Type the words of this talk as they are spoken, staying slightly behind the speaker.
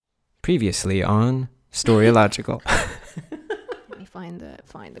Previously on Storylogical. Let me find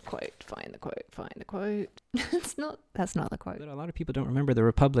the quote. That's not the quote. But a lot of people don't remember the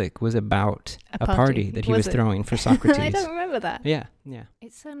Republic was about a party. party that he was throwing for Socrates. I don't remember that. Yeah.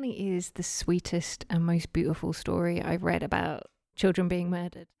 It certainly is the sweetest and most beautiful story I've read about children being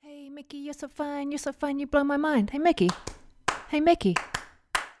murdered. Hey, Mickey, you're so fine, you blow my mind. Hey, Mickey.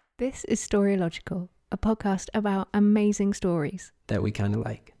 This is Storylogical, a podcast about amazing stories. That we kind of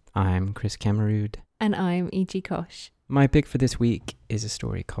like. I'm Chris Camerood. And I'm E.G. Kosh. My pick for this week is a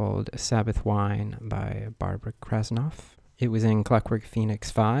story called Sabbath Wine by Barbara Krasnoff. It was in Clockwork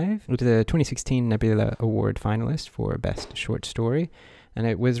Phoenix 5. It was a 2016 Nebula Award finalist for Best Short Story, and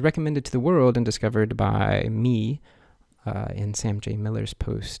it was recommended to the world and discovered by me in Sam J. Miller's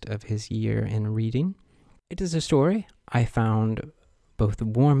post of his year in reading. It is a story I found both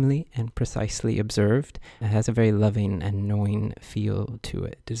warmly and precisely observed. It has a very loving and knowing feel to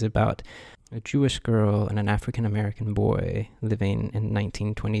it. It is about a Jewish girl and an African-American boy living in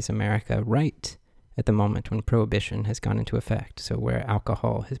 1920s America right at the moment when Prohibition has gone into effect. So where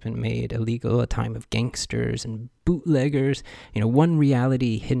alcohol has been made illegal, a time of gangsters and bootleggers, one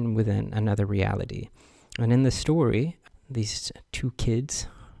reality hidden within another reality. And in the story, these two kids,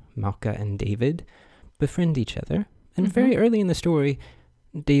 Malka and David, befriend each other. And very early in the story,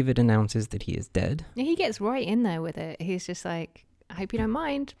 David announces that he is dead. He gets right in there with it. He's just like, I hope you don't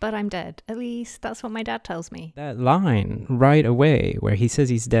mind, but I'm dead. At least that's what my dad tells me. That line right away where he says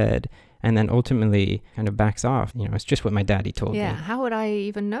he's dead and then ultimately kind of backs off, it's just what my daddy told me. Yeah, how would I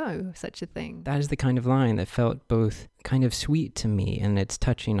even know such a thing? That is the kind of line that felt both kind of sweet to me, and it's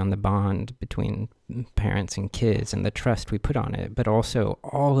touching on the bond between parents and kids and the trust we put on it, but also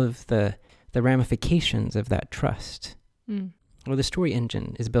all of the ramifications of that trust. Well, the story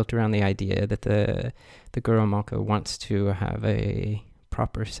engine is built around the idea that the girl Malka wants to have a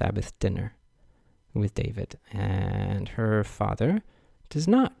proper Sabbath dinner with David, and her father does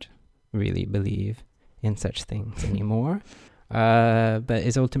not really believe in such things anymore, but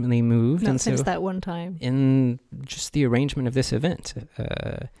is ultimately moved. Not since that one time. In just the arrangement of this event,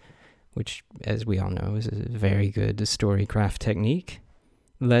 which, as we all know, is a very good storycraft technique.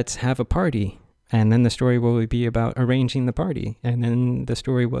 Let's have a party. And then the story will be about arranging the party. And then the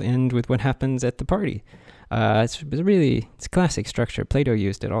story will end with what happens at the party. It's classic structure. Plato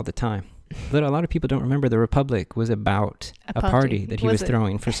used it all the time. But a lot of people don't remember the Republic was about a party that he was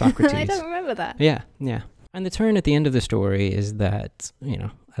throwing for Socrates. I don't remember that. Yeah. And the turn at the end of the story is that,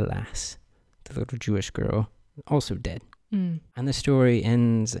 alas, the little Jewish girl also dead. And the story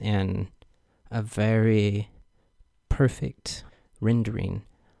ends in a very perfect rendering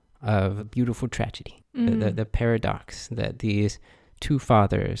of a beautiful tragedy. The paradox that these two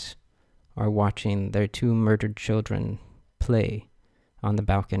fathers are watching their two murdered children play on the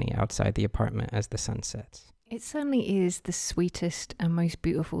balcony outside the apartment as the sun sets. It certainly is the sweetest and most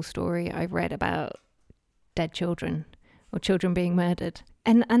beautiful story I've read about dead children or children being murdered.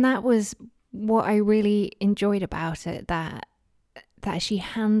 And that was what I really enjoyed about it, that she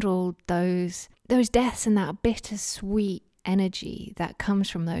handled those deaths and that bittersweet energy that comes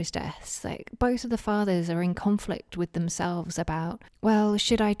from those deaths. Like, both of the fathers are in conflict with themselves about, well,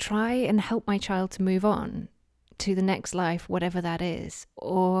 should I try and help my child to move on to the next life, whatever that is,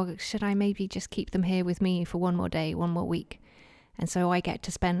 or should I maybe just keep them here with me for one more day, one more week, and so I get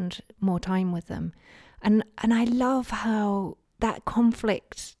to spend more time with them. And I love how that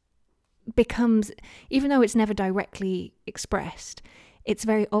conflict becomes, even though it's never directly expressed, it's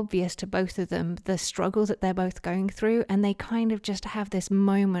very obvious to both of them, the struggle that they're both going through, and they kind of just have this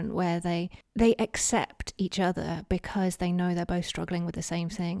moment where they accept each other because they know they're both struggling with the same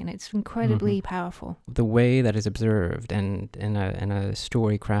thing, and it's incredibly powerful. The way that is observed, and in a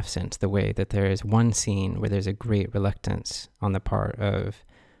storycraft sense, the way that there is one scene where there's a great reluctance on the part of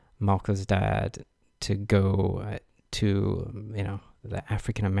Malka's dad to go to, the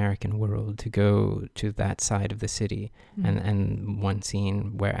African-American world, to go to that side of the city. And one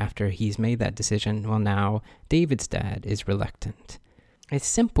scene where after he's made that decision, well, now David's dad is reluctant. It's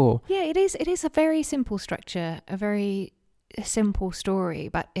simple. Yeah, it is. It is a very simple structure, a very simple story,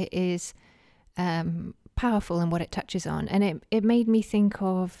 but it is powerful in what it touches on. And it made me think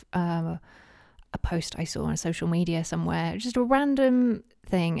of a post I saw on social media somewhere, just a random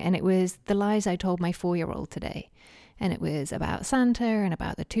thing, and it was the lies I told my 4-year-old today. And it was about Santa and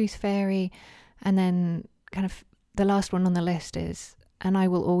about the Tooth Fairy. And then kind of the last one on the list is, and I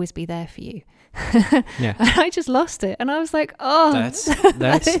will always be there for you. Yeah. And I just lost it. And I was like, oh. That's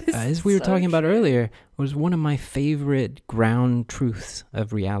as we were talking about earlier, was one of my favorite ground truths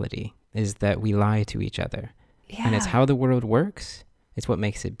of reality, is that we lie to each other. Yeah. And it's how the world works. It's what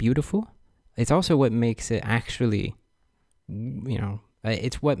makes it beautiful. It's also what makes it actually,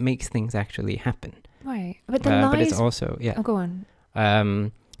 it's what makes things actually happen. Right. But the lies... But it's also, Oh, go on.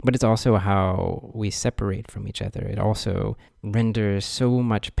 But it's also how we separate from each other. It also renders so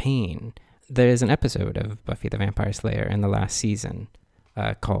much pain. There is an episode of Buffy the Vampire Slayer in the last season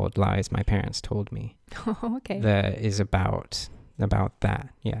called Lies My Parents Told Me. Oh, okay. That is about that,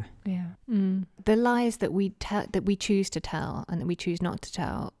 yeah. Yeah. The lies that we choose to tell and that we choose not to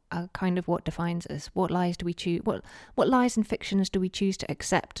tell are kind of what defines us. What lies do we choose? What lies and fictions do we choose to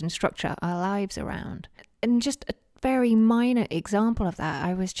accept and structure our lives around? And just a very minor example of that,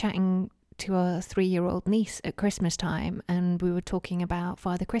 I was chatting to a 3-year-old niece at Christmas time, and we were talking about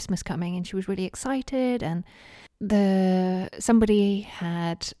Father Christmas coming, and she was really excited, and somebody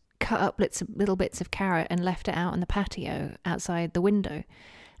had cut up little bits of carrot and left it out on the patio outside the window,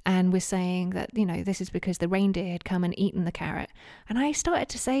 and was saying that, this is because the reindeer had come and eaten the carrot. And I started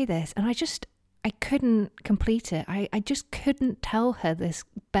to say this, and I couldn't complete it. I just couldn't tell her this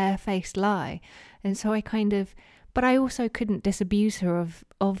barefaced lie. And so but I also couldn't disabuse her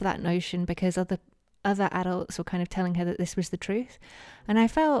of that notion, because other adults were kind of telling her that this was the truth. And I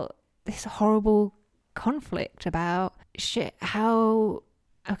felt this horrible conflict about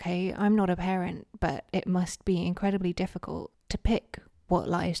okay, I'm not a parent, but it must be incredibly difficult to pick what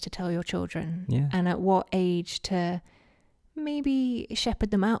lies to tell your children, and at what age to maybe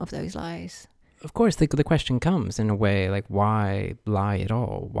shepherd them out of those lies. Of course, the question comes in a way, like, why lie at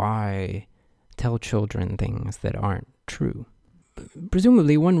all? Why tell children things that aren't true?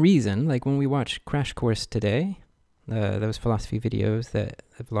 Presumably one reason, like when we watch Crash Course today, those philosophy videos that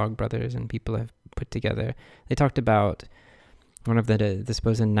the Vlogbrothers and people have put together, they talked about one of the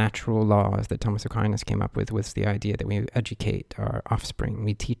supposed natural laws that Thomas Aquinas came up with was the idea that we educate our offspring.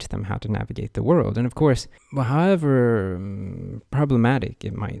 We teach them how to navigate the world. And of course, however problematic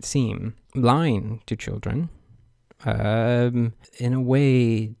it might seem, lying to children, in a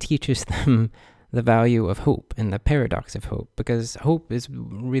way teaches them the value of hope and the paradox of hope, because hope is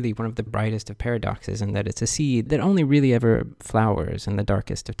really one of the brightest of paradoxes, in that it's a seed that only really ever flowers in the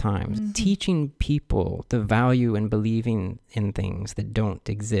darkest of times. Mm-hmm. Teaching people the value in believing in things that don't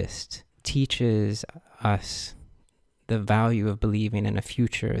exist teaches us the value of believing in a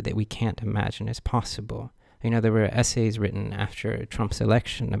future that we can't imagine is possible. There were essays written after Trump's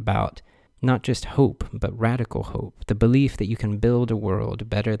election about not just hope, but radical hope, the belief that you can build a world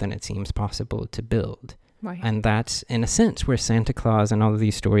better than it seems possible to build. Right. And that's, in a sense, where Santa Claus and all of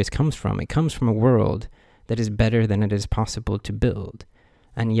these stories comes from. It comes from a world that is better than it is possible to build.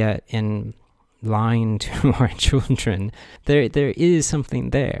 And yet, in lying to our children, there is something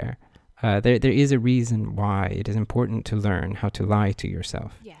there. There is a reason why it is important to learn how to lie to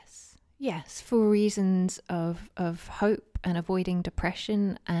yourself. Yes, for reasons of hope and avoiding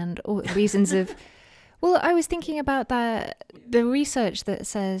depression, and all reasons of... Well, I was thinking about the research that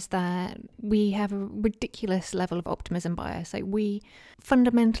says that we have a ridiculous level of optimism bias. Like, we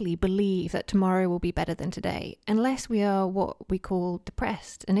fundamentally believe that tomorrow will be better than today, unless we are what we call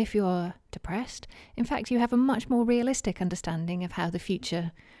depressed. And if you're depressed, in fact, you have a much more realistic understanding of how the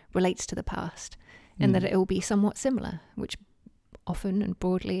future relates to the past, and that it will be somewhat similar, which often and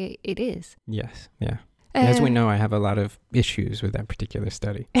broadly it is. Yes, yeah. As we know, I have a lot of issues with that particular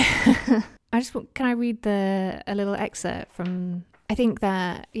study. Can I read a little excerpt from? I think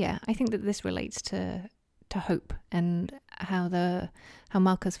that this relates to hope, and how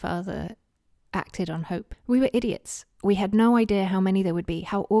Malka's father acted on hope. We were idiots. We had no idea how many there would be,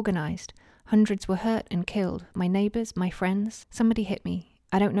 how organized. Hundreds were hurt and killed. My neighbors, my friends. Somebody hit me.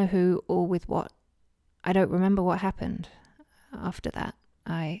 I don't know who or with what. I don't remember what happened after that.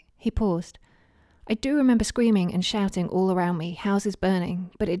 He paused. I do remember screaming and shouting all around me, houses burning,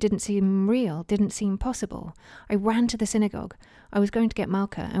 but it didn't seem real, didn't seem possible. I ran to the synagogue. I was going to get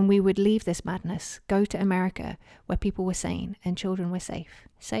Malka, and we would leave this madness, go to America, where people were sane and children were safe.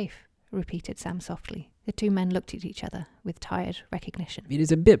 Safe, repeated Sam softly. The two men looked at each other with tired recognition. It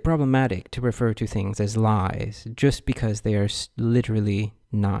is a bit problematic to refer to things as lies just because they are literally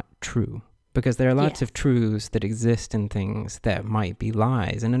not true. Because there are lots of truths that exist in things that might be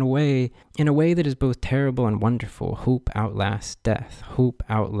lies. And in a way that is both terrible and wonderful, hope outlasts death. Hope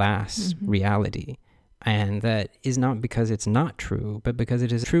outlasts reality. And that is not because it's not true, but because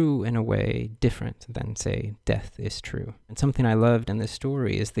it is true in a way different than, say, death is true. And something I loved in this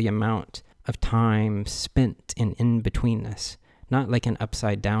story is the amount of time spent in in-betweenness. Not like an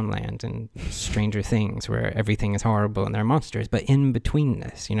upside-down land in Stranger Things where everything is horrible and there are monsters, but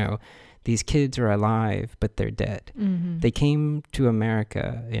in-betweenness, These kids are alive, but they're dead. Mm-hmm. They came to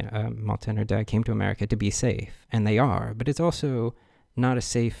America, Malta and her dad came to America to be safe, and they are. But it's also not a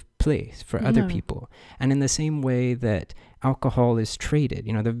safe place for other No. people. And in the same way that alcohol is traded,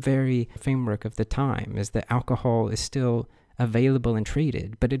 the very framework of the time is that alcohol is still available and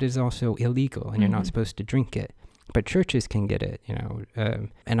traded, but it is also illegal and you're not supposed to drink it. But churches can get it,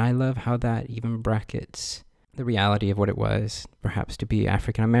 and I love how that even brackets the reality of what it was perhaps to be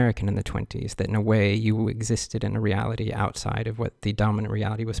African American in the 20s, that in a way you existed in a reality outside of what the dominant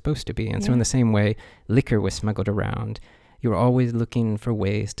reality was supposed to be. And so in the same way, liquor was smuggled around. You were always looking for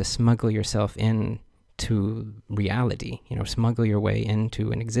ways to smuggle yourself in to reality, smuggle your way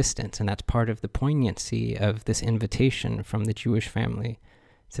into an existence. And that's part of the poignancy of this invitation from the Jewish family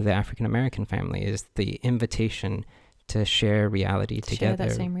to the African American family, is the invitation to share reality together. Share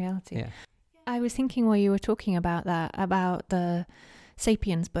that same reality. Yeah. I was thinking while you were talking about that, about the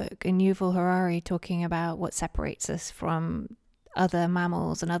Sapiens book and Yuval Harari talking about what separates us from other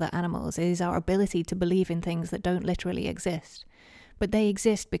mammals and other animals is our ability to believe in things that don't literally exist. But they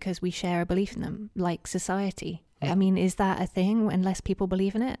exist because we share a belief in them, like society. I mean, is that a thing unless people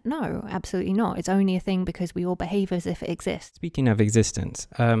believe in it? No, absolutely not. It's only a thing because we all behave as if it exists. Speaking of existence,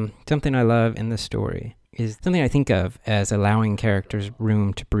 something I love in the story is something I think of as allowing characters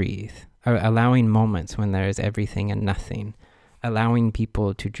room to breathe, or allowing moments when there is everything and nothing, allowing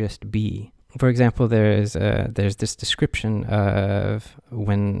people to just be. For example, there's this description of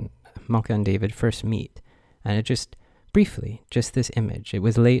when Malka and David first meet, and it just briefly, just this image. It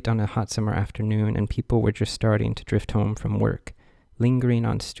was late on a hot summer afternoon, and people were just starting to drift home from work, lingering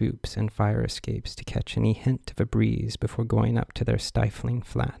on stoops and fire escapes to catch any hint of a breeze before going up to their stifling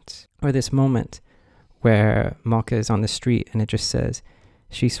flats. Or this moment where Malka is on the street, and it just says,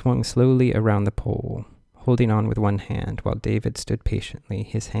 "She swung slowly around the pole, holding on with one hand, while David stood patiently,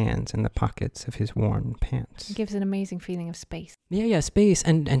 his hands in the pockets of his worn pants." It gives an amazing feeling of space. Yeah, space.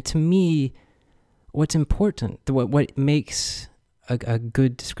 And to me, what's important, what makes a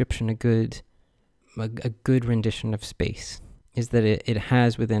good description, a good rendition of space, is that it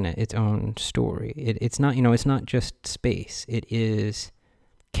has within it its own story. It's not, it's not just space. It is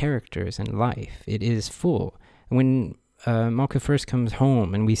characters and life. It is full. When Malka first comes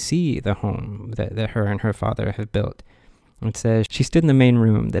home and we see the home that her and her father have built, it says, "She stood in the main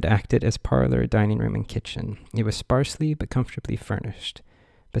room that acted as parlor, dining room, and kitchen. It was sparsely but comfortably furnished.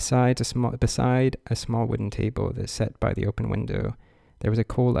 Beside a small wooden table that set by the open window, there was a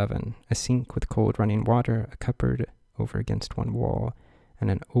coal oven, a sink with cold running water, a cupboard over against one wall, and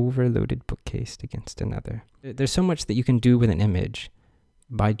an overloaded bookcase against another." There's so much that you can do with an image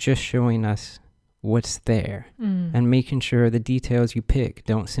by just showing us what's there and making sure the details you pick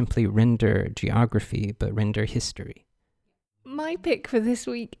don't simply render geography, but render history. My pick for this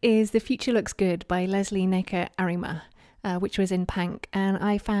week is The Future Looks Good by Leslie Necker Arima, which was in Pank, and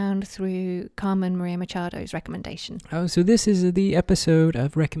I found through Carmen Maria Machado's recommendation. Oh, so this is the episode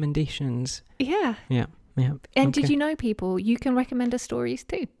of recommendations. Yeah. Yeah. And did you know, people, you can recommend us stories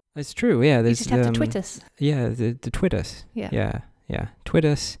too? That's true, yeah. You just have to tweet us. Yeah, the tweet us. Yeah. Yeah. Tweet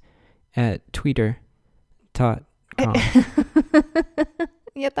us at tweeter.com.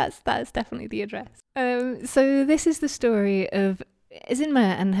 Yeah, that's definitely the address. So this is the story of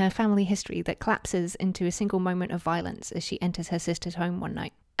Isinma and her family history that collapses into a single moment of violence as she enters her sister's home one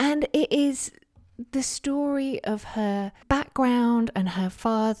night. And it is the story of her background and her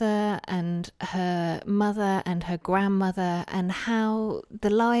father and her mother and her grandmother, and how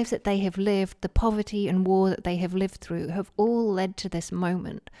the lives that they have lived, the poverty and war that they have lived through, have all led to this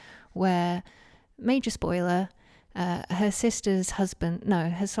moment where, major spoiler, her sister's husband,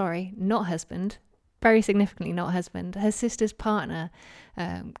 not husband, very significantly not husband, her sister's partner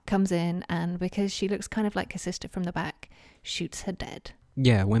comes in, and because she looks kind of like her sister from the back, shoots her dead.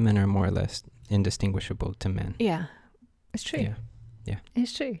 Yeah, women are more or less indistinguishable to men. Yeah, it's true. Yeah.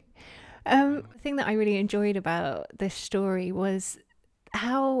 It's true. The thing that I really enjoyed about this story was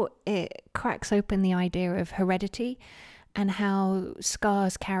how it cracks open the idea of heredity and how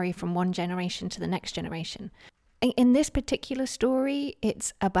scars carry from one generation to the next generation. In this particular story,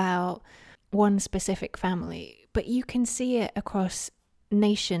 it's about one specific family, but you can see it across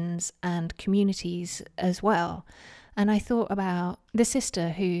nations and communities as well. And I thought about the sister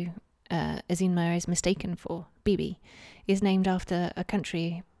who Isinma is mistaken for, Bibi, is named after a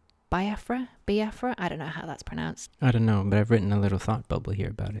country, Biafra? I don't know how that's pronounced. I don't know, but I've written a little thought bubble here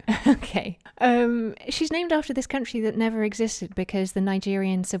about it. Okay. She's named after this country that never existed because the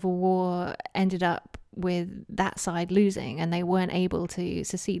Nigerian Civil War ended up with that side losing and they weren't able to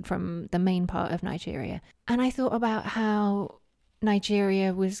secede from the main part of Nigeria. And I thought about how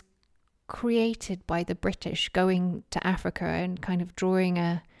Nigeria was created by the British going to Africa and kind of drawing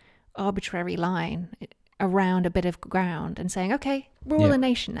a arbitrary line around a bit of ground and saying, okay, we're all a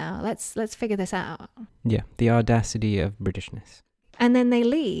nation now. Let's figure this out. Yeah, the audacity of Britishness. And then they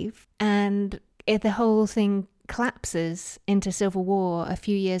leave, and the whole thing collapses into civil war a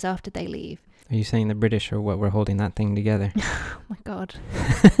few years after they leave. Are you saying the British are what we're holding that thing together? Oh my God.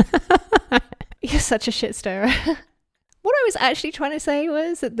 You're such a shit stirrer. What I was actually trying to say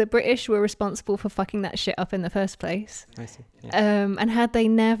was that the British were responsible for fucking that shit up in the first place. I see. Yeah. And had they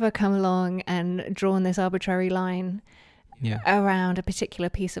never come along and drawn this arbitrary line around a particular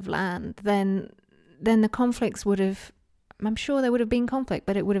piece of land, then the conflicts would have, I'm sure there would have been conflict,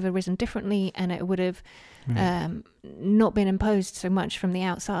 but it would have arisen differently, and it would have not been imposed so much from the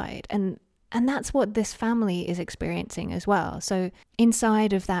outside. And that's what this family is experiencing as well. So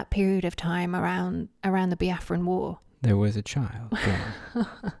inside of that period of time around the Biafran War, there was a child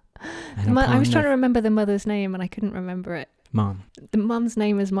born. I was trying to remember the mother's name and I couldn't remember it. Mom. The mum's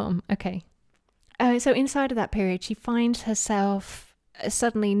name is Mom. Okay. So inside of that period, she finds herself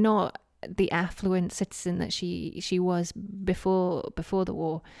suddenly not the affluent citizen that she was before the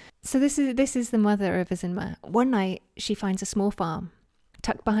war. So this is the mother of Azinma. One night, she finds a small farm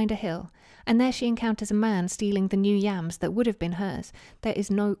tucked behind a hill, and there she encounters a man stealing the new yams that would have been hers. There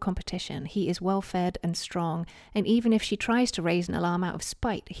is no competition. He is well fed and strong, and even if she tries to raise an alarm out of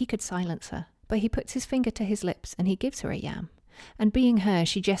spite, he could silence her. But he puts his finger to his lips and he gives her a yam. And being her,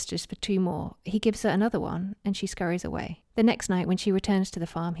 she gestures for 2 more. He gives her another one and she scurries away. The next night, when she returns to the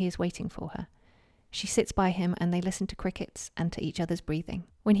farm, he is waiting for her. She sits by him and they listen to crickets and to each other's breathing.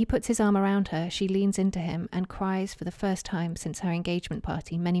 When he puts his arm around her, she leans into him and cries for the first time since her engagement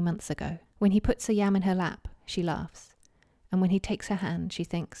party many months ago. When he puts a yam in her lap, she laughs. And when he takes her hand, she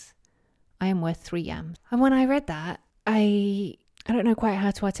thinks, I am worth 3 yams. And when I read that, I don't know quite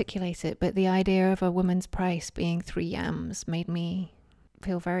how to articulate it, but the idea of a woman's price being 3 yams made me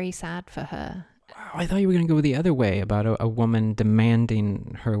feel very sad for her. Wow, I thought you were going to go the other way about a woman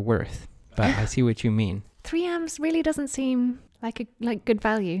demanding her worth. But I see what you mean. 3 yams really doesn't seem like good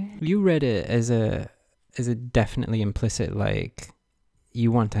value. You read it as a definitely implicit, like, you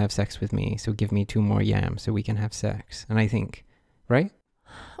want to have sex with me, so give me 2 more yams so we can have sex. And I think, right?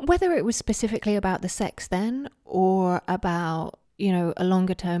 Whether it was specifically about the sex then, or about, a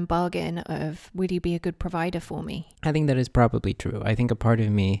longer term bargain of, will you be a good provider for me? I think that is probably true. I think a part of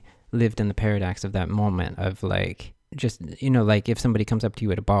me lived in the paradox of that moment of like, just, like if somebody comes up to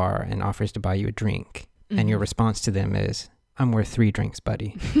you at a bar and offers to buy you a drink, and your response to them is, I'm worth 3 drinks,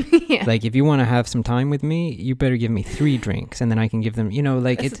 buddy. Yeah. Like, if you want to have some time with me, you better give me 3 drinks, and then I can give them,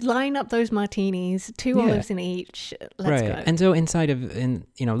 Let's line up those martinis, 2 olives in each. Let's go. And so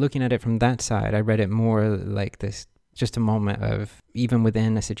looking at it from that side, I read it more like this, just a moment of, even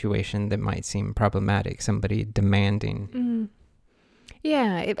within a situation that might seem problematic, somebody demanding.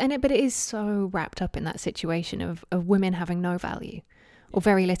 Yeah, but it is so wrapped up in that situation of women having no value or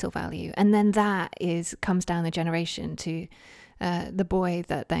very little value. And then that comes down the generation to the boy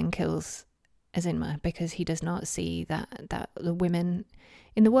that then kills Azinma because he does not see that the women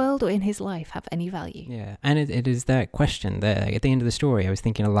in the world or in his life have any value. Yeah, and it is that question that at the end of the story, I was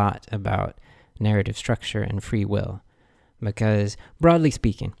thinking a lot about narrative structure and free will. Because broadly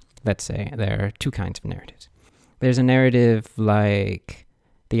speaking, let's say there are 2 kinds of narratives. There's a narrative like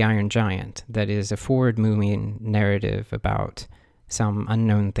The Iron Giant that is a forward-moving narrative about some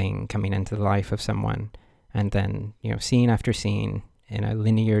unknown thing coming into the life of someone, and then, scene after scene in a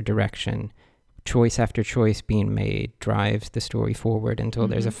linear direction, choice after choice being made drives the story forward until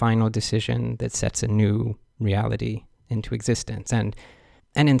there's a final decision that sets a new reality into existence. And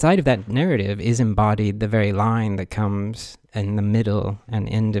inside of that narrative is embodied the very line that comes in the middle and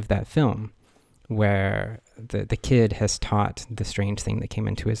end of that film, where the kid has taught the strange thing that came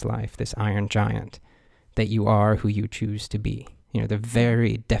into his life, this iron giant, that you are who you choose to be. The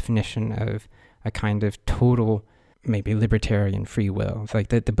very definition of a kind of total, maybe libertarian free will. It's like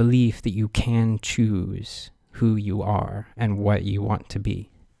the belief that you can choose who you are and what you want to be.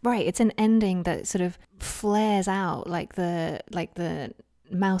 Right, it's an ending that sort of flares out like the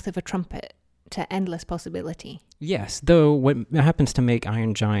mouth of a trumpet to endless possibility. Yes, though what happens to make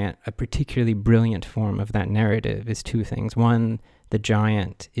Iron Giant a particularly brilliant form of that narrative is 2 things. One, the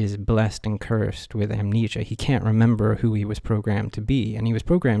giant is blessed and cursed with amnesia. He can't remember who he was programmed to be, and he was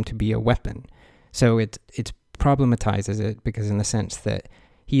programmed to be a weapon. So it problematizes it because in the sense that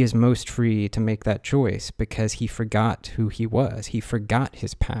he is most free to make that choice because he forgot who he was. He forgot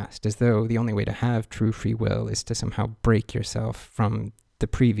his past, as though the only way to have true free will is to somehow break yourself from the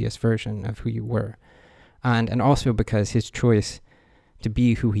previous version of who you were. And also because his choice to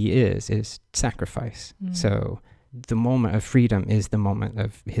be who he is sacrifice. So the moment of freedom is the moment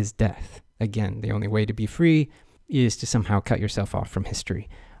of his death. again, the only way to be free is to somehow cut yourself off from history.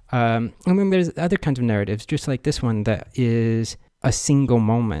 And then there's other kinds of narratives, just like this one, that is a single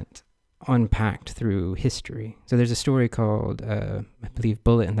moment unpacked through history. So there's a story called, I believe,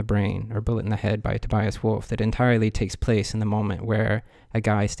 Bullet in the Brain or Bullet in the Head by Tobias Wolff that entirely takes place in the moment where a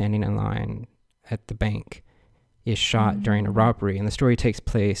guy standing in line at the bank is shot during a robbery, and the story takes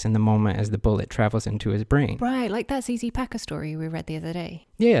place in the moment as the bullet travels into his brain. Right, like that ZZ Packer story we read the other day.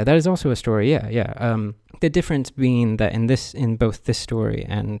 Yeah, that is also a story. Yeah. The difference being that in both this story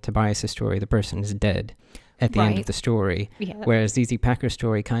and Tobias' story, the person is dead at the end of the story, whereas ZZ Packer's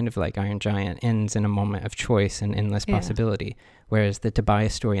story, kind of like Iron Giant, ends in a moment of choice and endless possibility, whereas the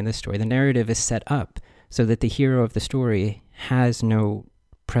Tobias story and this story, the narrative is set up so that the hero of the story has no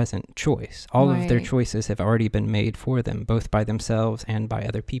present choice. All of their choices have already been made for them, both by themselves and by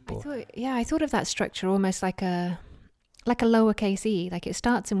other people. I thought of that structure almost like a lowercase e. Like it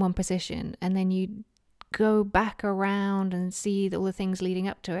starts in one position and then you go back around and see all the things leading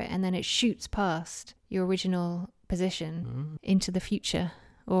up to it, and then it shoots past your original position into the future,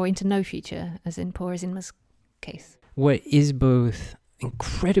 or into no future, as in Poor Azinma's case. What is both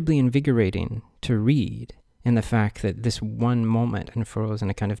incredibly invigorating to read in the fact that this one moment unfurls in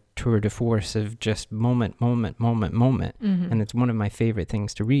a kind of tour de force of just moment, and it's one of my favorite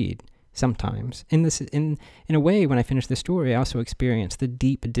things to read sometimes. In a way, when I finish the story, I also experience the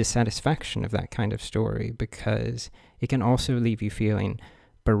deep dissatisfaction of that kind of story, because it can also leave you feeling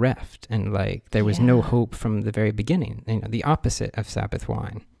bereft and like there was no hope from the very beginning, the opposite of Sabbath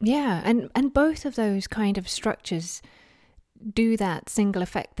Wine. Yeah, and both of those kind of structures do that single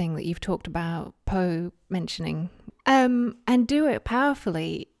effect thing that you've talked about Poe mentioning, and do it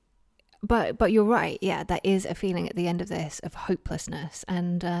powerfully. But you're right, yeah, there is a feeling at the end of this of hopelessness.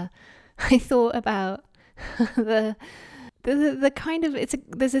 And I thought about the kind of,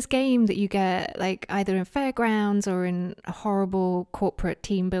 there's this game that you get like either in fairgrounds or in horrible corporate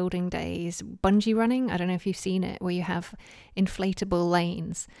team building days, bungee running. I don't know if you've seen it, where you have inflatable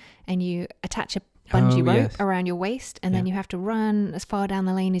lanes and you attach a bungee rope around your waist, and then you have to run as far down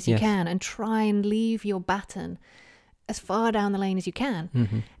the lane as you can and try and leave your baton as far down the lane as you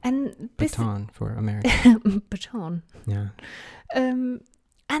can. And this baton for America. Baton. Yeah.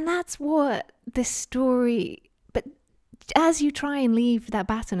 And that's what this story, but as you try and leave that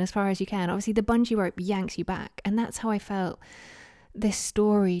baton as far as you can, obviously the bungee rope yanks you back. And that's how I felt this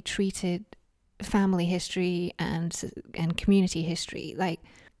story treated family history and community history. Like,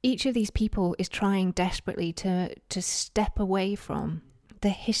 each of these people is trying desperately to step away from the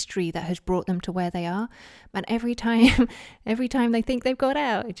history that has brought them to where they are. And every time they think they've got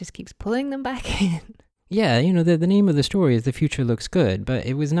out, it just keeps pulling them back in. Yeah, the name of the story is The Future Looks Good, but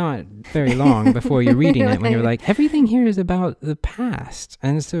it was not very long before you're reading it when you're like, everything here is about the past.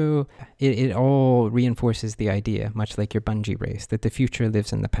 And so it all reinforces the idea, much like your bungee race, that the future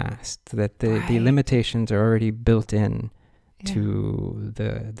lives in the past, that the limitations are already built in to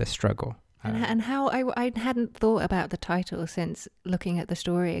the struggle. And how I hadn't thought about the title since looking at the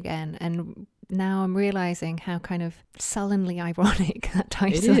story again, and now I'm realizing how kind of sullenly ironic that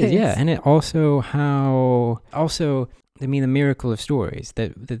title is. Yeah, and it also the miracle of stories,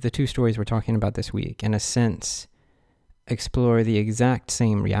 that the two stories we're talking about this week, in a sense, explore the exact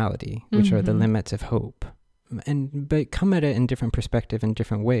same reality, which are the limits of hope. But come at it in different perspective in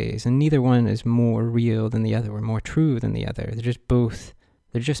different ways, and neither one is more real than the other or more true than the other. They're just both.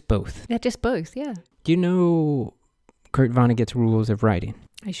 They're just both, yeah. Do you know Kurt Vonnegut's rules of writing?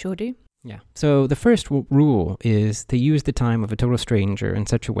 I sure do. Yeah. So the first rule is to use the time of a total stranger in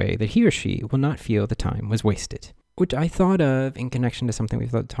such a way that he or she will not feel the time was wasted, which I thought of in connection to something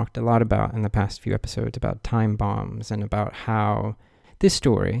we've talked a lot about in the past few episodes about time bombs, and about how this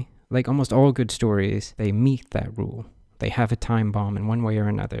story, like almost all good stories, they meet that rule. They have a time bomb in one way or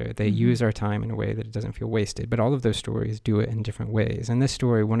another. They use our time in a way that it doesn't feel wasted. But all of those stories do it in different ways. And this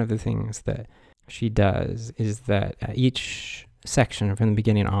story, one of the things that she does is that each section from the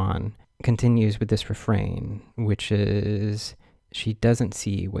beginning on continues with this refrain, which is, she doesn't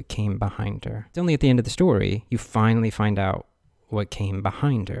see what came behind her. It's only at the end of the story you finally find out what came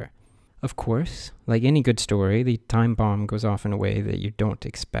behind her. Of course, like any good story, the time bomb goes off in a way that you don't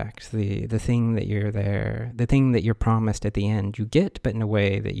expect. The thing that the thing that you're promised at the end, you get, but in a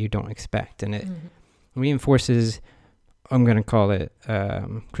way that you don't expect. And it reinforces, I'm going to call it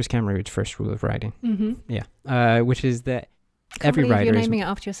Chris Kammerud's first rule of writing. Yeah. Which is that Every believe writer you're is. naming it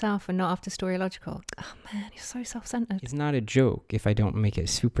after yourself and not after Storylogical. Oh man, you're so self-centered. It's not a joke if I don't make it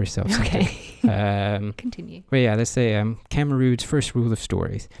super self-centered. Okay. Continue. But yeah, let's say Cameroon's first rule of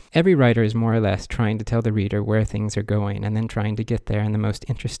stories. Every writer is more or less trying to tell the reader where things are going and then trying to get there in the most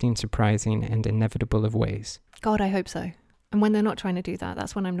interesting, surprising, and inevitable of ways. God, I hope so. And when they're not trying to do that,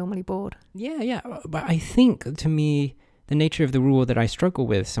 that's when I'm normally bored. Yeah. But I think, to me, the nature of the rule that I struggle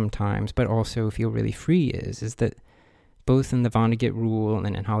with sometimes, but also feel really free is that both in the Vonnegut rule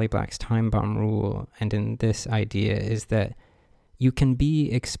and in Holly Black's Time Bomb rule and in this idea is that you can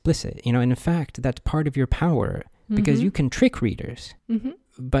be explicit. And in fact, that's part of your power because you can trick readers,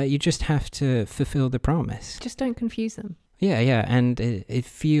 but you just have to fulfill the promise. Just don't confuse them. Yeah. And it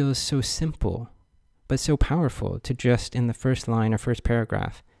feels so simple, but so powerful to just in the first line or first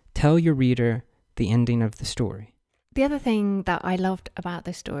paragraph, tell your reader the ending of the story. The other thing that I loved about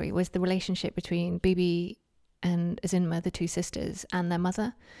this story was the relationship between Bibi and Azinma, the two sisters, and their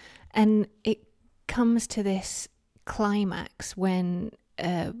mother. And it comes to this climax when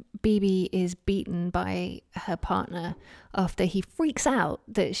Bibi is beaten by her partner after he freaks out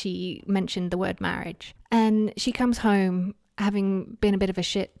that she mentioned the word marriage. And she comes home having been a bit of a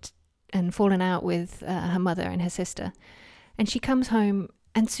shit and fallen out with her mother and her sister. And she comes home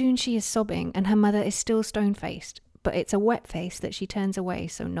and soon she is sobbing and her mother is still stone-faced, but it's a wet face that she turns away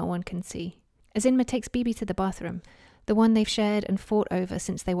so no one can see. Azinma takes Bibi to the bathroom, the one they've shared and fought over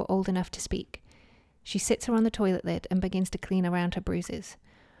since they were old enough to speak. She sits her on the toilet lid and begins to clean around her bruises.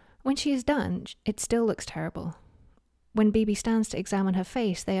 When she is done, it still looks terrible. When Bibi stands to examine her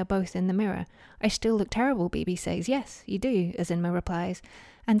face, they are both in the mirror. "I still look terrible," Bibi says. "Yes, you do," Azinma replies.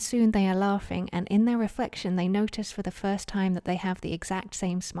 And soon they are laughing, and in their reflection they notice for the first time that they have the exact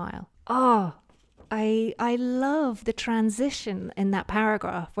same smile. Oh, I love the transition in that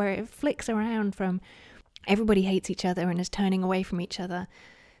paragraph where it flicks around from everybody hates each other and is turning away from each other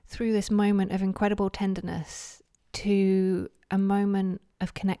through this moment of incredible tenderness to a moment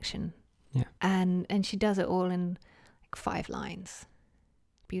of connection. Yeah. And she does it all in like 5 lines.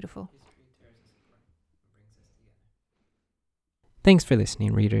 Beautiful. Thanks for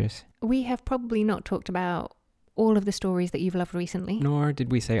listening, readers. We have probably not talked about all of the stories that you've loved recently. Nor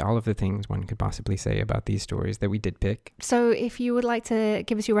did we say all of the things one could possibly say about these stories that we did pick. So if you would like to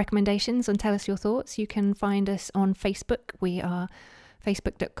give us your recommendations and tell us your thoughts, you can find us on Facebook. We are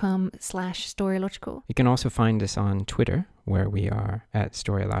facebook.com/Storylogical. You can also find us on Twitter, where we are at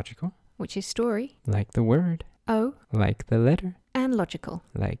Storylogical. Which is story, Like the word. O, Like the letter. and logical.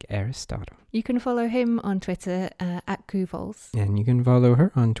 Like Aristotle. You can follow him on Twitter at Kuvols. And you can follow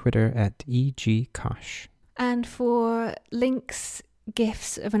her on Twitter at EGKosh. And for links,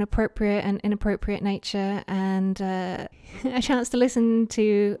 gifs of an appropriate and inappropriate nature, and a chance to listen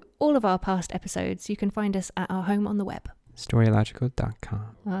to all of our past episodes, you can find us at our home on the web.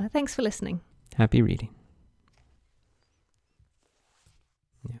 Storylogical.com. Thanks for listening. Happy reading.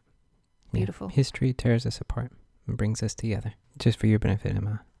 Yeah. Beautiful. History tears us apart and brings us together. Just for your benefit,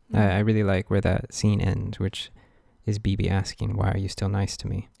 Emma. I really like where that scene ends, which is Bibi asking, "Why are you still nice to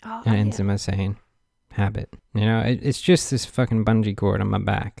me?" And Enzima saying, "Habit." It's just this fucking bungee cord on my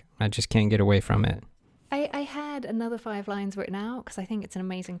back. I just can't get away from it. I had another 5 lines written out because I think it's an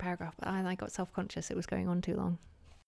amazing paragraph, but I got self-conscious it was going on too long.